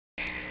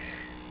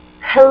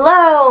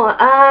Hello.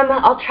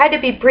 I'll try to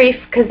be brief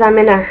because I'm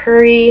in a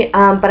hurry,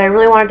 but I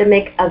really wanted to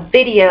make a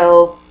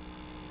video,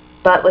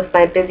 but with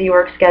my busy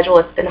work schedule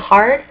it's been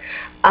hard.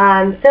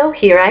 So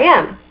here I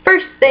am.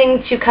 First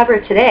thing to cover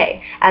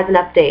today as an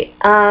update.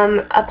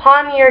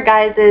 Upon your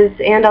guys's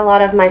and a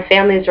lot of my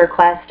family's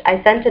request,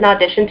 I sent an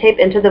audition tape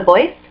into The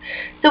Voice,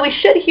 so we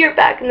should hear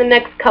back in the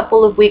next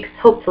couple of weeks,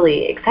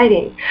 hopefully.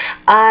 Exciting.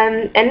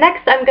 And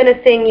next I'm going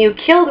to sing You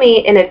Kill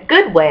Me in a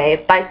Good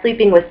Way by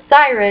Sleeping with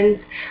Sirens.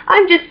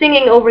 I'm just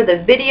singing over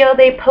the video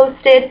they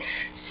posted,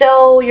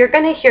 so you're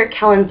going to hear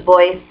Kellen's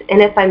voice,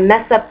 and if I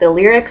mess up the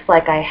lyrics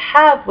like I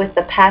have with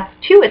the past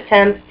 2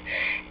 attempts,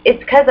 it's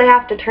because I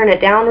have to turn it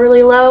down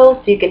really low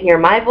so you can hear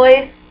my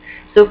voice.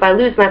 So if I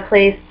lose my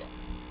place,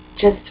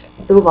 just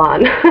move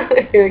on.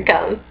 Here it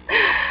comes.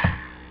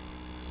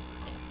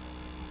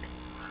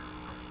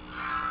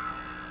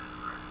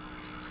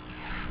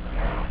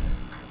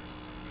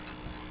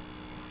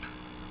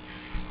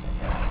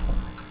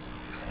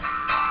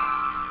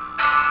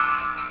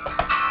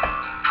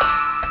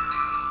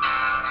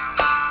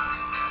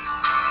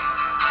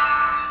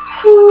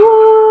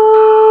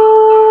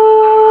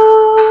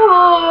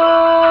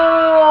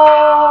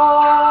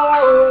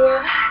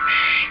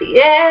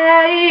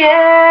 Yeah,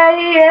 yeah,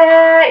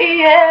 yeah,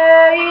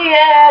 yeah,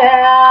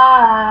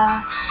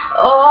 yeah.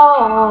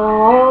 Oh.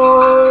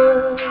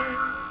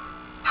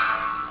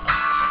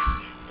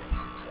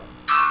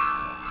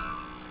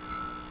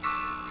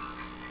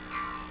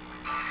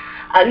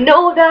 I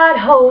know that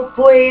hope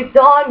weighs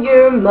on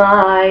your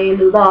mind,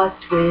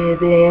 lost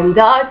within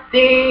the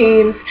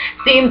seams.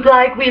 Seems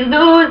like we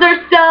lose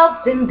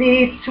ourselves in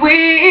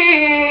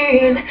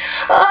between.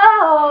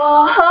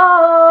 Oh,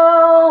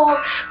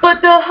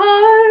 but the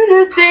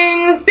harder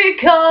things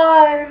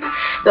become,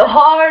 the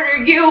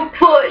harder you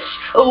push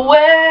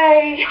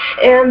away.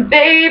 And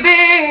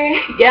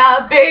baby,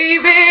 yeah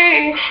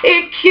baby,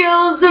 it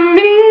kills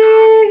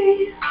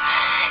me.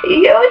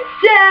 You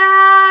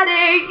said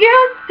it,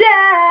 you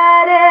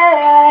said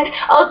it.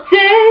 I'll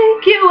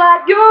take you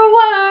at your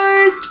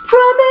worst.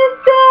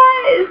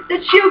 Promises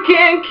that you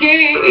can't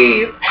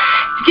keep. It's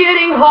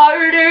getting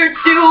harder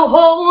to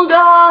hold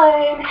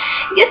on.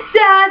 You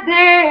said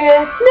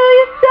this, no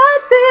you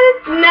said this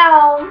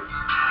now.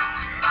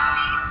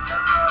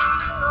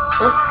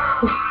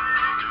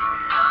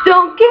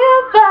 Don't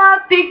give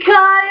up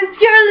because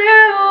you're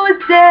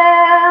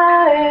losing.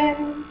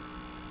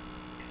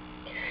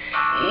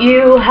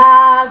 You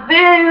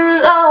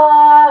haven't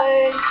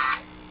lost.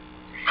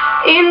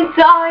 In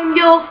time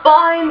you'll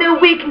find that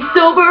we can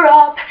sober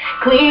up,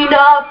 clean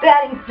up,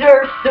 adding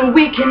dirt so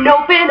we can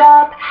open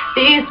up.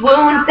 These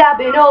wounds have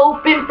been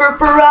open for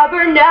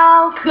forever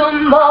now.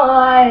 Come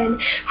on,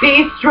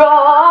 be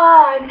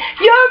strong.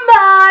 Your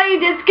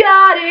mind has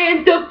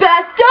gotten the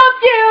best of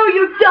you.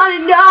 You've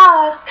done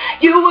enough.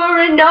 You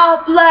were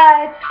enough.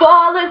 Let's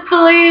fall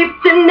asleep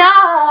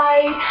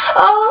tonight.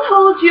 I'll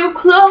hold you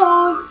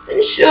close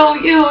and show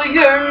you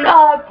you're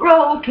not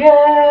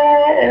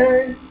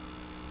broken.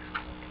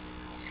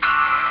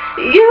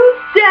 You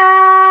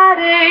said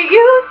it,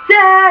 you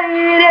said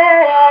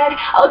it.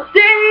 I'll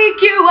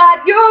take you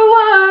at your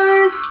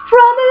worst.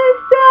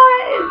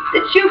 Promises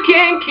that you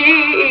can't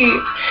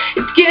keep.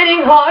 It's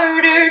getting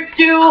harder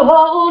to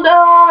hold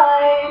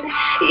on.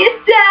 You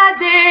said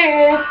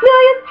this, no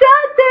you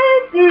said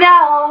this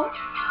now.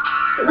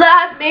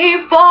 Let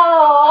me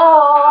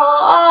fall.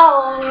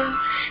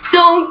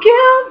 Don't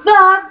give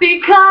up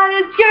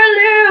because you're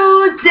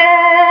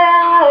losing.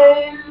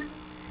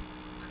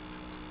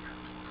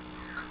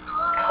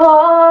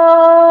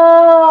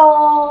 Hold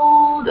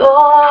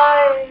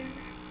on,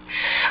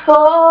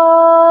 hold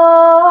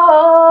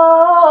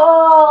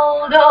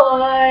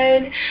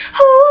on,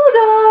 hold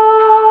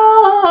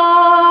on.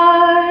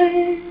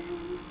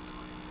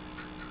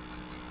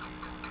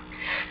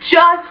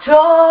 Just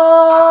hold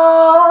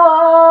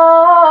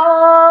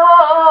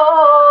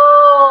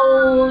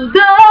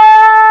on.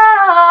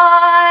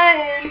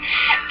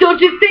 Don't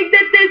you think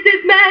that this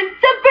is meant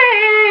to be?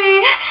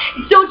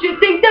 Don't you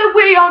think that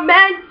we are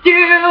meant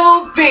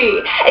to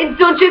be? And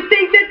don't you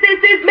think that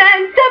this is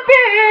meant to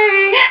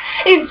be?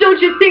 And don't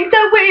you think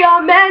that we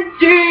are meant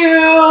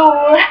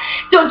to?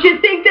 Don't you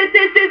think that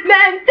this is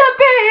meant to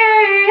be?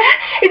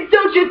 And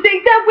don't you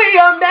think that we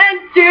are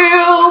meant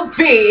to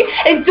be?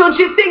 And don't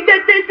you think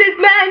that this is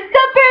meant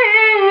to be?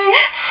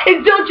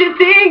 And don't you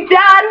think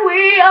that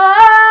we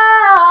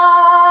are?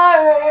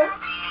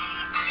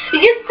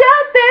 You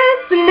said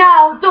this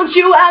now, don't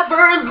you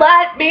ever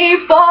let me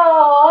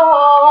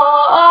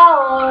fall.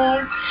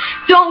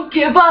 Don't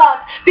give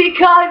up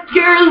because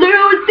you're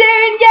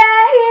losing,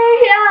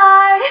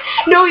 yeah.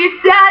 No you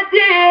said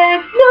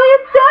this, no you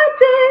said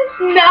this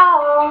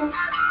now.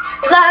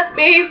 Let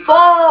me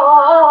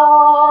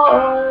fall.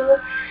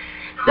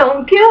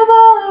 Don't give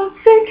up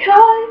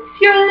because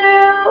you're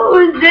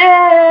losing.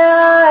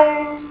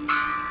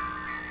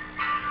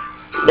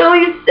 No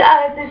you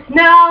said this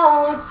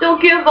now.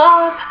 Don't give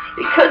up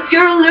because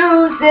you're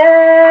losing.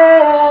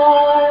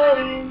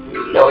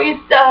 No you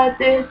said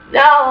this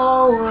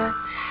now.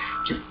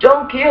 Just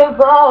don't give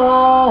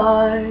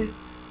up.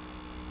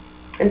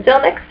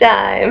 Until next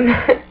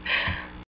time.